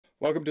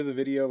Welcome to the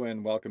video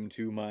and welcome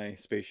to my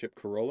spaceship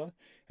Corolla.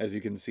 As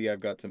you can see, I've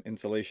got some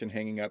insulation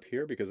hanging up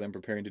here because I'm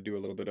preparing to do a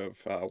little bit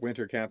of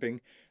winter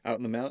camping out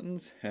in the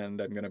mountains,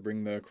 and I'm going to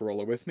bring the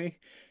Corolla with me.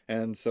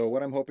 And so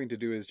what I'm hoping to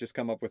do is just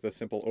come up with a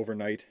simple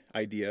overnight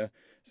idea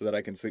so that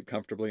I can sleep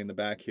comfortably in the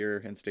back here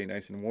and stay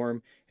nice and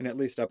warm, and at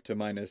least up to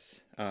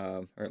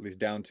or at least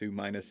down to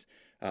minus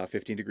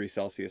 15 degrees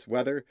Celsius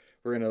weather.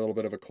 We're in a little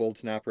bit of a cold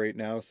snap right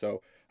now,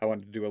 so I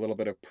wanted to do a little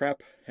bit of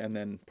prep and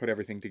then put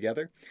everything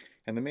together.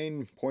 And the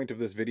main point of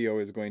this video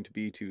is going to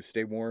be to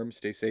stay warm,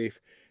 stay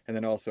safe, and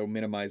then also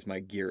minimize my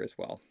gear as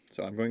well.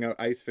 So I'm going out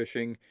ice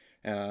fishing,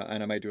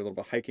 and I might do a little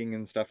bit of hiking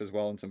and stuff as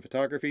well, and some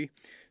photography.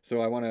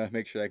 So I want to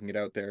make sure I can get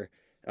out there,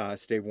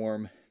 stay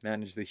warm,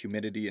 manage the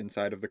humidity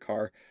inside of the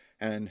car,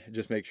 and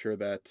just make sure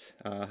that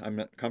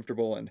I'm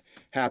comfortable and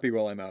happy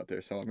while I'm out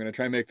there. So I'm going to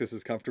try and make this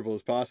as comfortable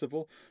as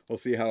possible. We'll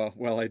see how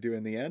well I do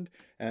in the end.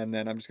 And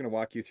then I'm just going to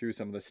walk you through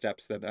some of the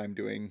steps that I'm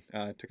doing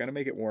to kind of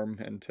make it warm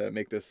and to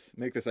make this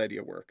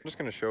idea work. I'm just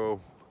going to show,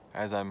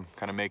 as I'm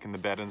kind of making the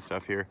bed and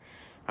stuff here,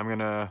 I'm going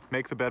to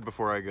make the bed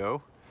before I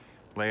go,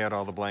 lay out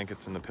all the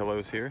blankets and the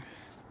pillows here,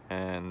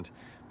 and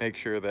make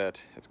sure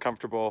that it's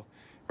comfortable,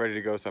 ready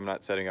to go, so I'm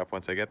not setting up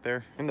once I get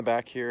there. In the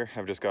back here,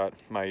 I've just got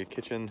my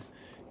kitchen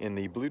in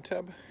the blue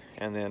tub,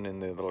 and then in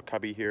the little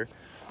cubby here,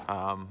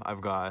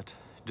 I've got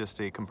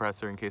just a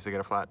compressor in case I get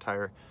a flat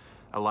tire,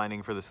 a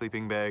lining for the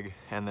sleeping bag,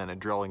 and then a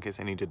drill in case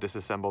I need to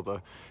disassemble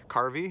the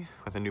Carvey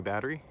with a new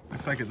battery.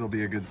 Looks like it'll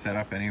be a good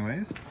setup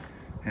anyways,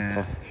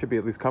 and should be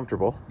at least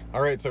comfortable.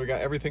 All right, so we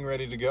got everything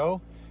ready to go.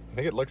 I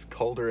think it looks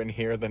colder in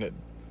here than it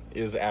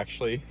is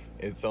actually.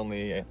 It's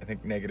only, I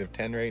think,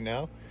 -10 right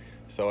now,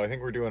 so I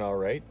think we're doing all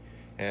right.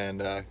 And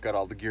got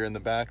all the gear in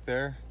the back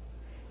there,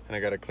 and I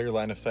got a clear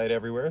line of sight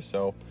everywhere,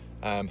 so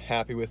I'm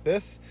happy with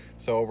this.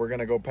 So we're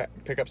gonna go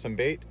pick up some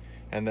bait,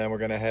 and then we're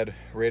gonna head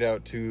right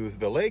out to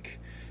the lake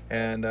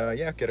and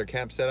yeah, get our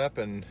camp set up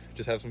and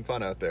just have some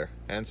fun out there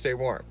and stay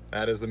warm.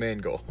 That is the main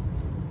goal.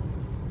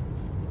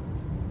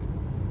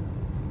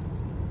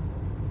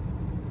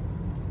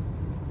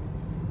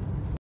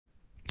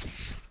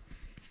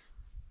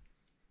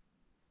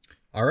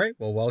 All right,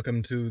 well,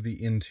 welcome to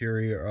the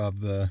interior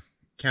of the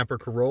camper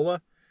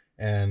Corolla,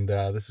 and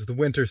this is the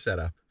winter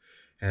setup.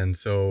 And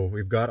so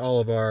we've got all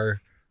of our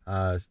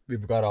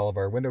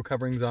window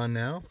coverings on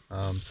now.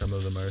 Some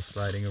of them are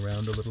sliding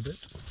around a little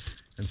bit,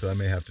 and so I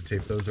may have to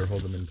tape those or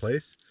hold them in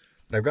place.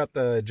 But I've got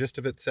the gist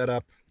of it set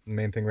up. The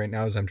main thing right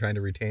now is I'm trying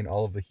to retain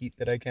all of the heat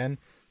that I can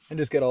and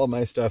just get all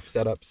my stuff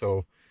set up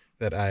so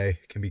that I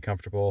can be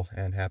comfortable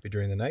and happy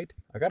during the night.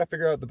 I got to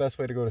figure out the best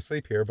way to go to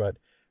sleep here, but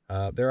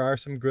there are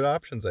some good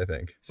options, I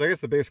think. So I guess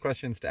the biggest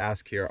questions to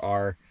ask here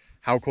are,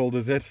 how cold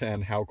is it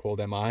and how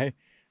cold am I?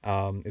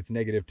 It's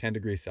 -10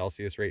 degrees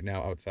Celsius right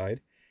now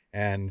outside.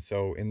 And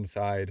so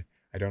inside,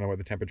 I don't know what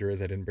the temperature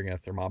is. I didn't bring a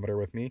thermometer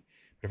with me.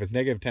 But if it's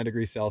 -10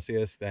 degrees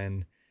Celsius,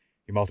 then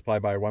you multiply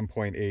by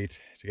 1.8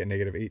 to get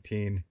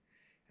 -18,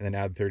 and then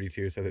add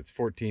 32. So that's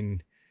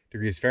 14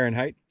 degrees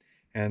Fahrenheit.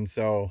 And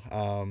so,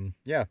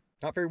 yeah,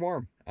 not very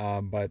warm.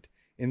 But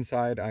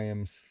inside, I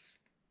am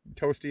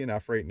toasty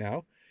enough right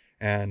now.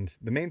 And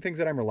the main things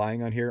that I'm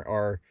relying on here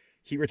are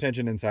heat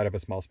retention inside of a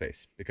small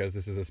space, because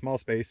this is a small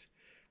space.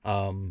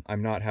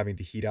 I'm not having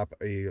to heat up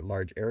a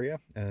large area,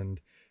 and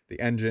the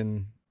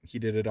engine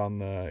heated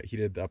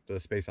up the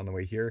space on the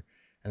way here,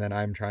 and then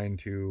I'm trying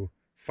to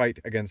fight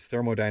against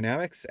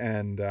thermodynamics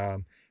and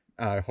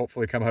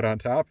hopefully come out on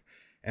top.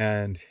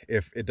 And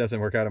if it doesn't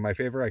work out in my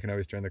favor, I can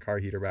always turn the car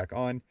heater back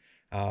on.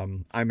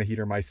 I'm a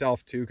heater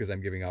myself too, because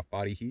I'm giving off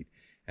body heat,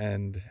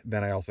 and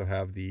then I also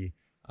have the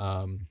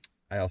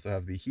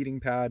heating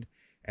pad.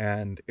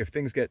 And if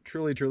things get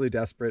truly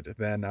desperate,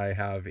 then I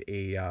have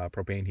a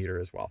propane heater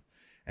as well.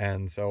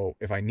 And so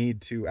if I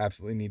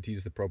absolutely need to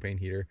use the propane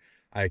heater,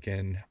 I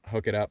can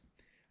hook it up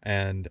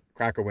and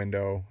crack a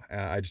window.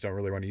 I just don't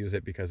really want to use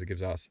it because it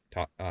gives us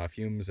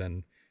fumes,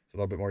 and it's a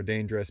little bit more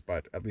dangerous,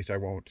 but at least I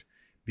won't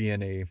be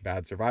in a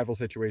bad survival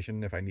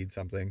situation if I need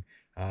something.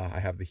 I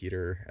have the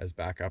heater as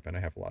backup, and I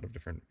have a lot of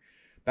different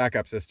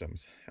backup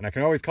systems. And I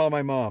can always call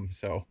my mom,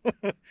 so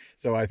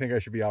so I think I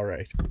should be all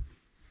right.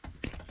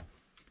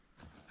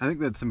 I think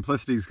that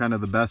simplicity is kind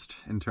of the best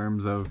in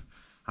terms of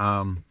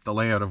the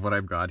layout of what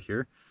I've got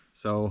here.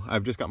 So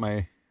I've just got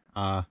my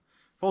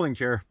folding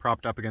chair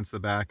propped up against the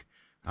back.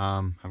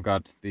 I've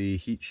got the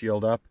heat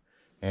shield up,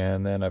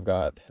 and then I've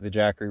got the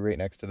jackery right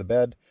next to the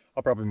bed.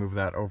 I'll probably move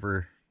that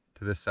over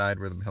to this side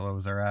where the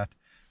pillows are at.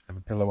 I have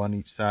a pillow on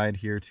each side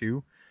here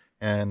too.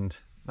 And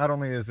not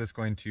only is this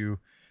going to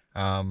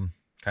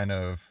kind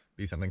of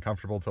be something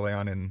comfortable to lay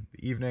on in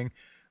the evening,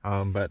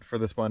 but for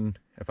this one,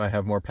 if I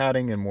have more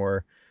padding and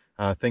more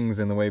things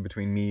in the way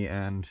between me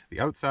and the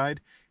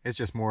outside, it's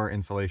just more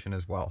insulation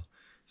as well.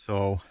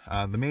 So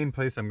the main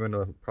place I'm going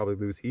to probably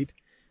lose heat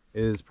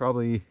is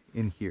probably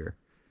in here.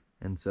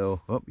 And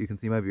so, oh, you can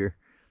see my beer.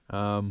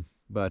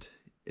 But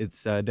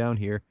it's down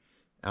here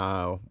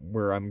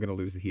where I'm going to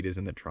lose the heat is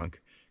in the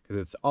trunk,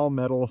 because it's all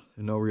metal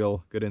and no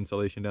real good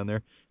insulation down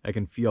there. I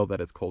can feel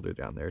that it's colder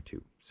down there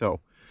too.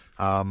 So,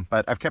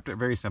 but I've kept it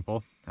very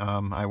simple.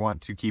 I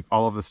want to keep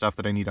all of the stuff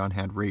that I need on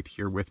hand right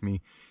here with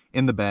me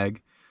in the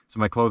bag. So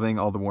my clothing,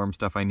 all the warm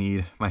stuff I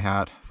need, my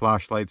hat,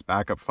 flashlights,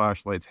 backup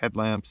flashlights,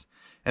 headlamps,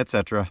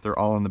 etc. They're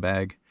all in the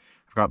bag.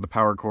 I've got the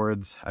power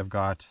cords. I've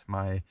got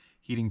my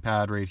heating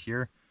pad right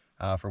here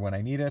for when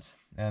I need it.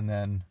 And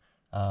then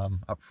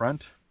up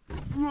front,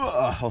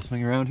 I'll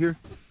swing around here.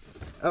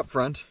 Up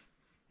front,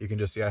 you can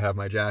just see I have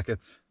my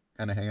jackets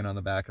kind of hanging on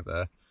the back of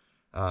the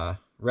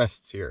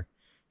rests here.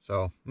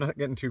 So I'm not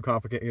getting too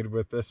complicated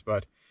with this,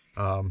 but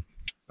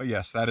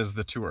yes, that is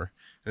the tour.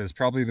 It is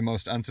probably the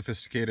most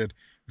unsophisticated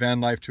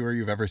van life tour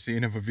you've ever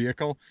seen of a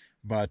vehicle,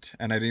 and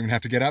I didn't even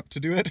have to get up to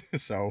do it.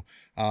 So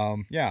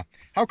yeah,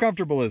 how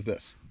comfortable is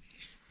this?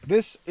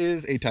 This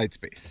is a tight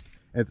space.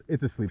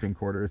 It's a sleeping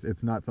quarters.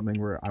 It's not something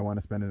where I want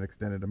to spend an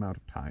extended amount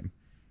of time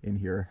in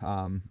here.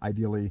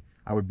 Ideally,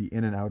 I would be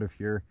in and out of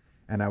here,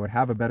 and I would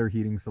have a better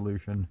heating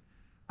solution.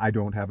 I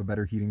don't have a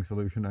better heating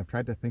solution. I've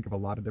tried to think of a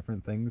lot of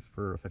different things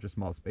for such a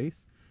small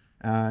space.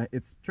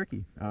 It's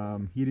tricky.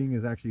 Heating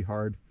is actually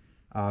hard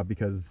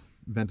because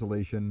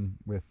ventilation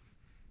with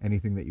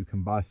anything that you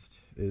combust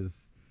is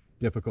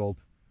difficult,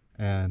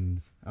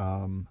 and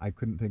I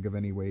couldn't think of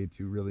any way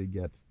to really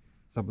get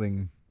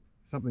something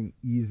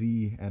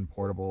easy and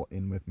portable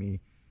in with me,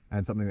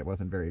 and something that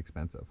wasn't very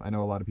expensive. I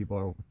know a lot of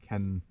people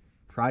can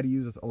try to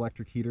use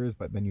electric heaters,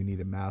 but then you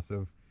need a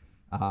massive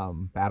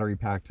battery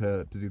pack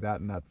to do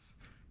that, and that's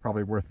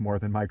probably worth more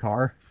than my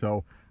car.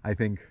 So I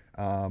think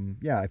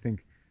yeah, I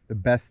think the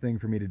best thing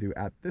for me to do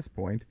at this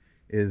point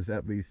is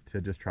at least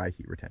to just try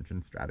heat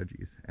retention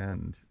strategies,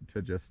 and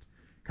to just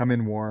come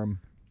in warm,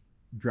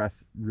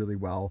 dress really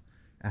well,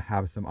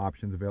 have some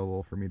options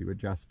available for me to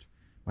adjust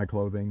my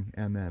clothing,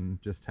 and then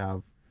just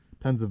have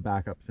tons of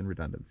backups and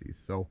redundancies.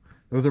 So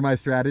those are my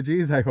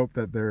strategies. I hope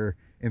that they're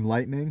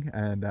enlightening,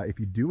 and if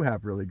you do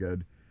have really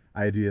good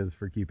ideas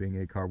for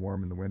keeping a car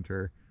warm in the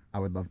winter, I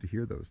would love to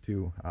hear those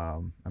too.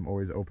 I'm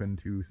always open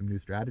to some new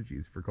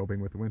strategies for coping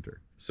with the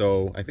winter.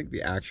 So I think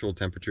the actual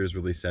temperature is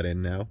really set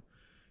in now,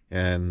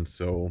 and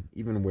so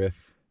even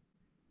with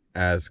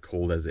as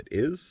cold as it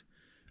is,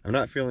 I'm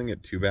not feeling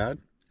it too bad.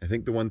 I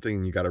think the one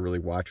thing you got to really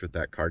watch with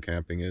that car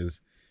camping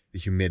is the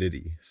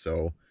humidity.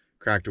 So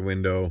cracked a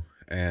window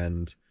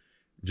and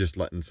just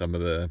letting some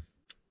of the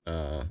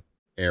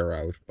air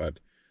out, but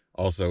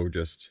also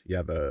just,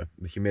 yeah, the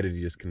humidity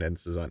just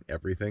condenses on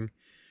everything,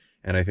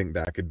 and I think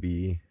that could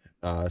be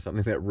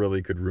something that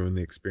really could ruin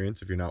the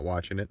experience if you're not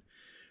watching it.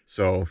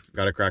 So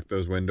got to crack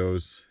those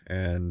windows,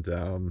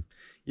 and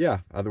yeah,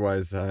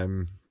 otherwise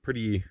I'm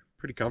pretty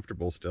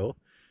comfortable still.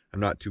 I'm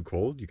not too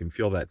cold. You can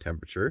feel that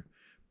temperature,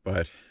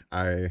 but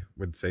I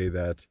would say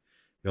that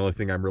the only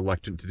thing I'm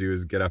reluctant to do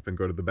is get up and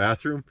go to the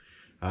bathroom.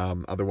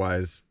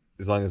 Otherwise,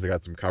 as long as I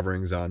got some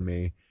coverings on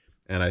me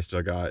and I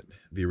still got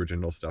the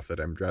original stuff that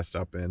I'm dressed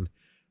up in,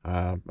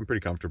 I'm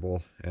pretty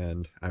comfortable,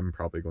 and I'm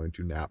probably going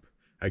to nap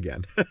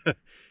again.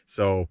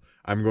 So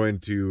I'm going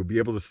to be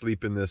able to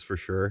sleep in this for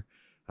sure,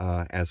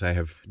 as I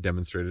have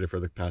demonstrated it for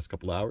the past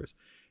couple hours.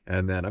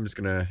 And then I'm just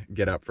gonna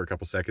get up for a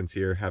couple seconds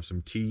here, have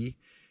some tea,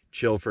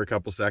 chill for a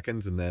couple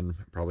seconds, and then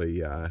probably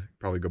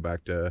go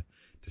back to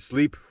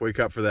sleep, wake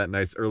up for that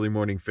nice early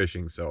morning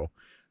fishing. So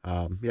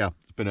yeah,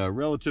 it's been a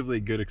relatively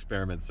good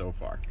experiment so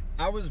far.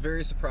 I was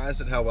very surprised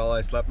at how well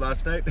I slept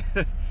last night.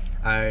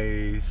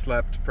 I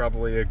slept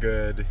probably a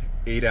good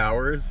 8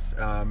 hours,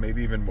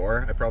 maybe even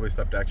more. I probably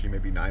slept actually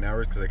maybe 9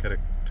 hours because I could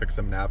have took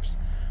some naps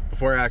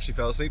before I actually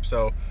fell asleep.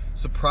 So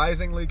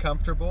surprisingly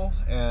comfortable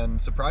and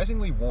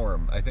surprisingly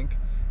warm. I think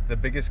the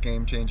biggest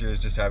game changer is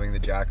just having the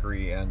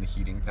Jackery and the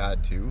heating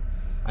pad too.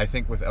 I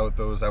think without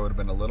those I would have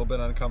been a little bit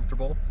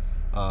uncomfortable,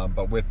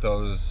 but with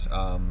those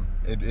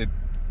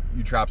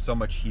you trap so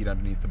much heat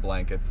underneath the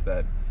blankets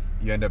that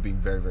you end up being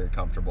very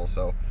comfortable.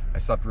 So I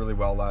slept really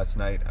well last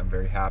night. I'm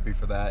very happy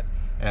for that,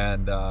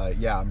 and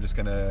yeah, I'm just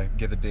gonna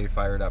get the day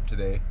fired up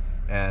today,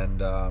 and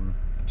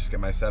just get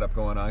my setup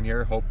going on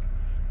here. Hope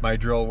my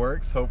drill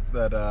works, hope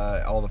that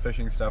all the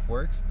fishing stuff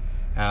works,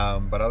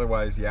 but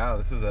otherwise, yeah,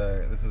 this is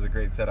a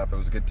great setup. It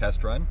was a good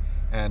test run,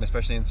 and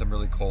especially in some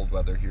really cold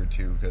weather here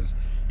too, because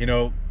you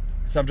know,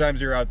 sometimes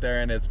you're out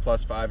there and it's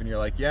 +5 and you're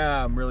like,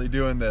 yeah, I'm really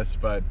doing this,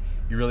 but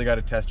you really got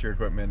to test your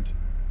equipment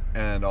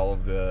and all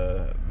of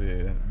the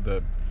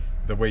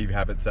way you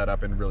have it set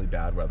up in really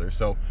bad weather.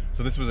 So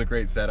this was a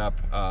great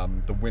setup.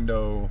 The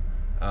window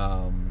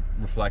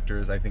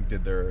reflectors, I think,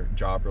 did their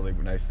job really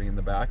nicely in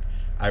the back.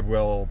 I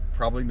will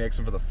probably make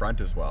some for the front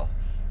as well.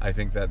 I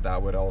think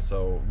that would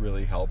also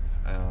really help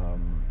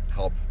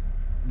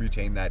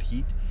retain that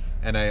heat.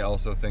 And I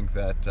also think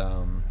that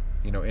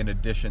you know, in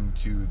addition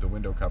to the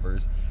window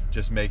covers,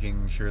 just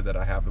making sure that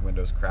I have the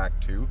windows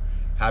cracked too.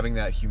 Having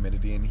that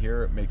humidity in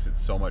here, it makes it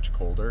so much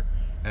colder,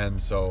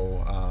 and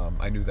so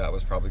I knew that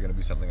was probably going to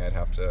be something I'd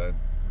have to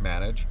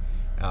manage.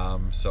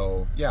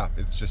 So yeah,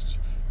 it's just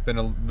been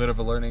a bit of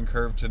a learning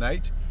curve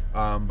tonight,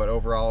 but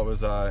overall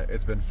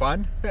it's been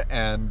fun,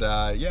 and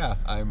yeah,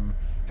 I'm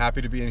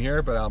happy to be in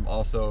here, but I'm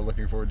also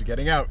looking forward to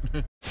getting out.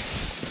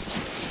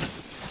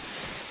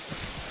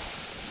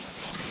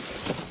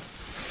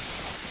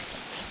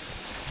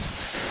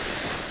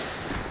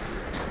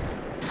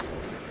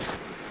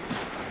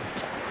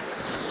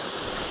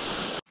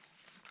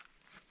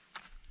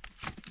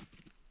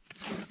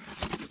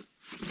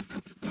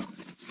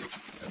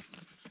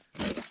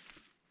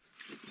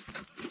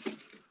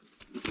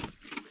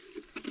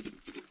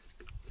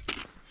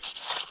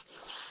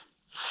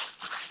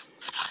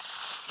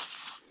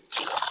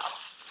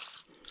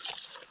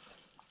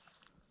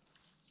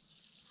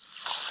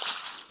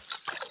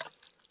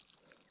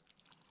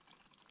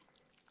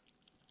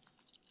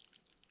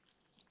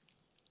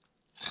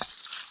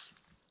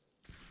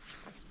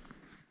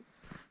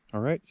 All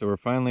right, so we're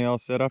finally all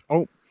set up.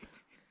 Oh,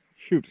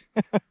 shoot.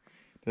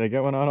 Did I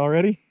get one on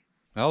already?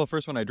 Well, the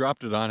first one I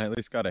dropped it on at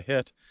least got a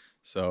hit,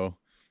 so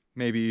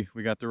maybe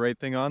we got the right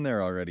thing on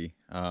there already.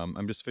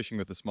 I'm just fishing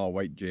with a small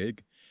white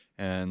jig,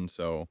 and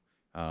so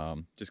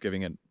just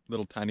giving it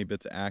little tiny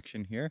bits of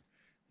action here,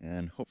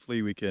 and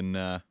hopefully we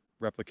can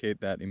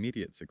replicate that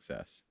immediate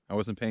success. I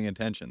wasn't paying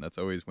attention. That's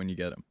always when you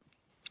get them.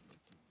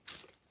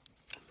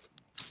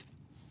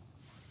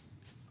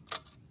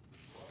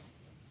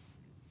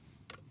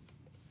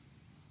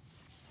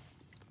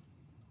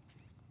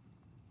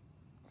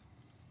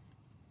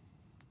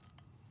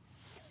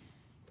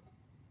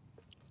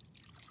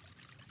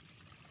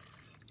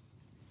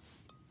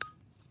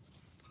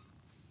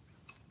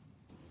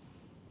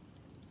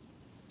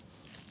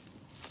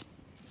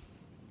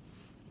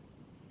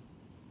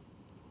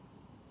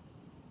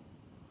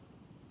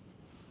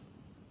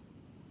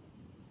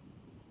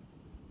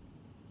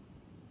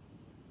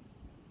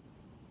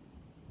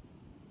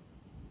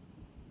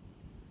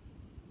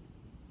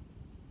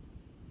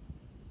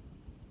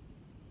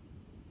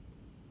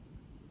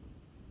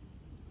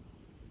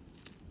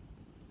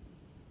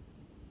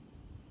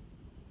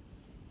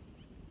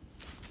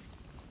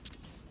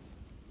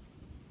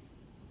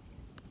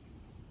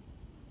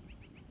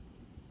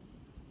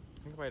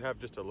 I think I might have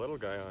just a little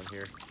guy on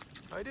here.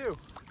 I do.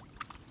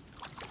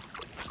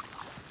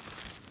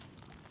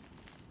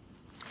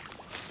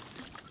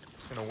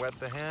 Just gonna wet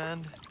the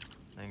hand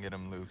and get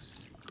him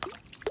loose.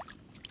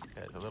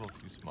 Okay, it's a little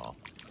too small.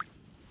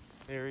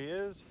 There he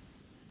is.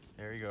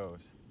 There he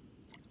goes.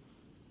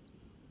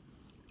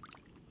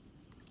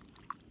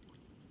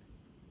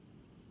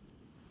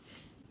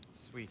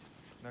 Sweet.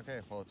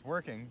 Okay, well it's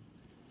working.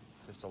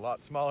 Just a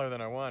lot smaller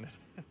than I wanted.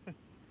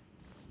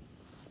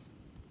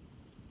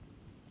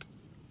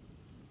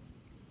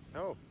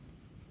 Oh,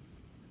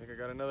 I think I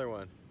got another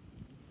one.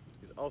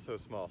 He's also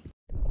small.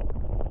 There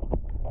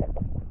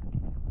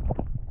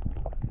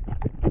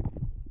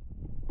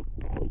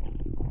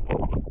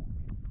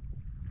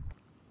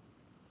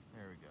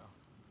we go.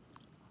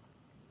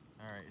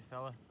 All right,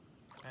 fella,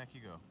 back you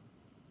go.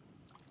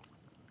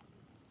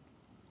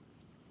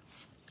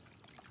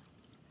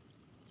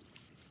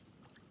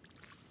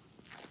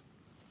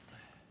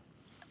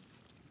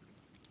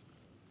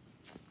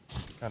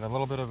 Got a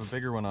little bit of a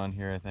bigger one on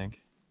here, I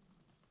think.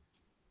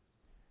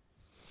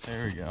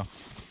 There we go.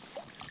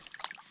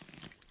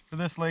 For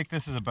this lake,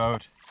 this is a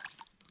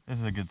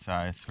good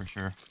size for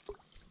sure.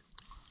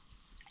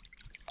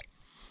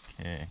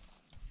 Okay.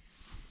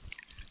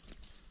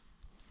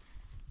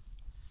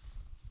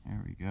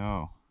 There we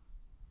go.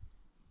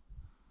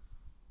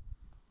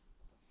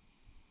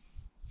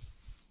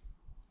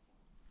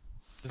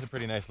 This is a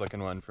pretty nice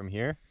looking one from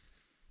here.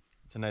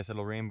 It's a nice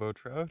little rainbow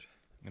trout.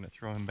 I'm gonna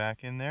throw him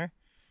back in there.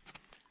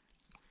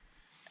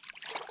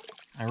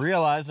 I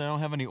realized I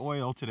don't have any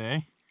oil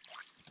today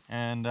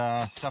and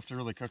stuff to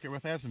really cook it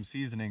with. I have some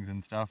seasonings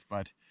and stuff,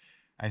 but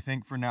I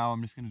think for now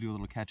I'm just gonna do a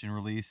little catch and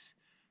release.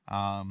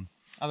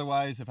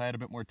 Otherwise, if I had a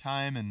bit more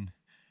time and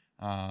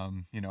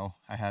you know,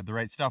 I had the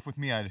right stuff with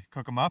me, I'd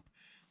cook them up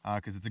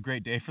because it's a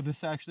great day for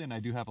this actually, and I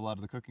do have a lot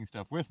of the cooking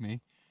stuff with me.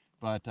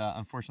 But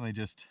unfortunately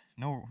just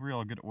no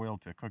real good oil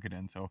to cook it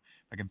in. So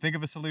if I can think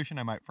of a solution,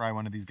 I might fry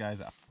one of these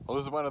guys up. Well,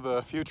 this is one of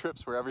the few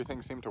trips where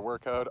everything seemed to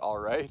work out all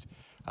right.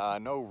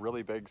 No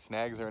really big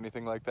snags or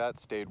anything like that.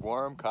 Stayed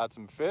warm, caught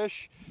some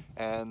fish.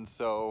 And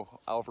so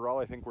overall,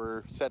 I think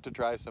we're set to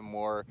try some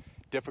more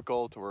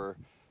difficult or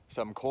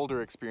some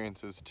colder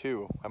experiences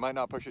too. I might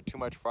not push it too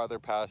much farther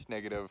past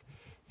negative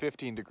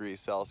 15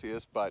 degrees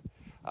Celsius, but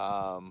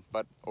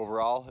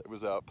overall it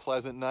was a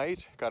pleasant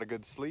night. Got a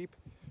good sleep.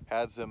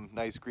 Had some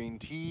nice green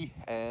tea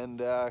and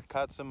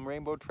caught some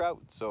rainbow trout.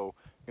 So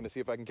I'm gonna see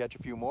if I can catch a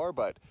few more,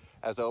 but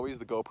as always,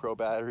 the GoPro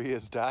battery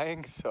is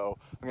dying, so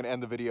I'm gonna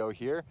end the video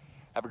here.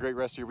 Have a great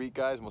rest of your week,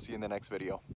 guys, and we'll see you in the next video.